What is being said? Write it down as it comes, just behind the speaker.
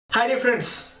Hi dear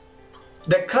friends,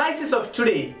 the crisis of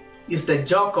today is the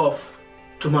joke of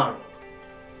tomorrow.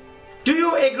 Do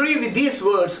you agree with these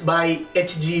words by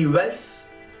H.G.Wells?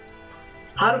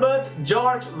 Herbert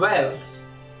George Wells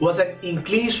was an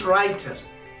English writer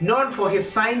known for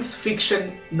his science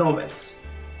fiction novels.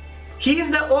 He is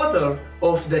the author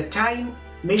of The Time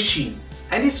Machine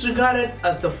and is regarded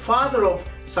as the father of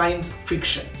science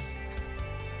fiction.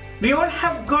 We all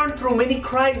have gone through many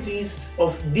crises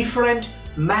of different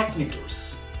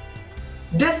magnitudes.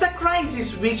 Does the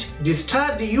crisis which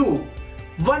disturbed you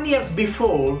 1 year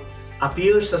before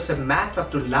appears as a matter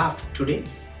to laugh today?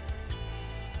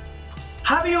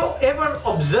 Have you ever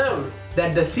observed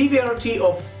that the severity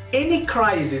of any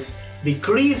crisis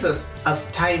decreases as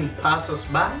time passes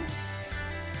by?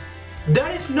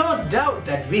 There is no doubt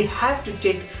that we have to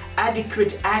take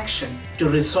adequate action to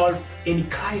resolve any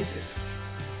crisis.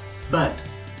 But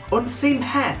on the same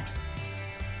hand,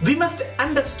 we must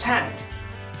understand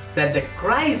that the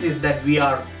crisis that we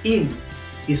are in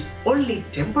is only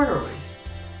temporary.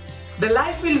 The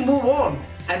life will move on,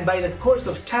 and by the course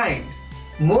of time,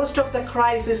 most of the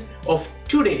crises of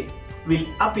today will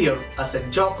appear as a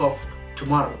joke of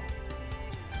tomorrow.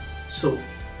 So,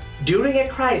 during a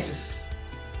crisis,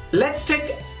 let's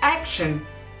take action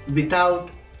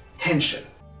without tension.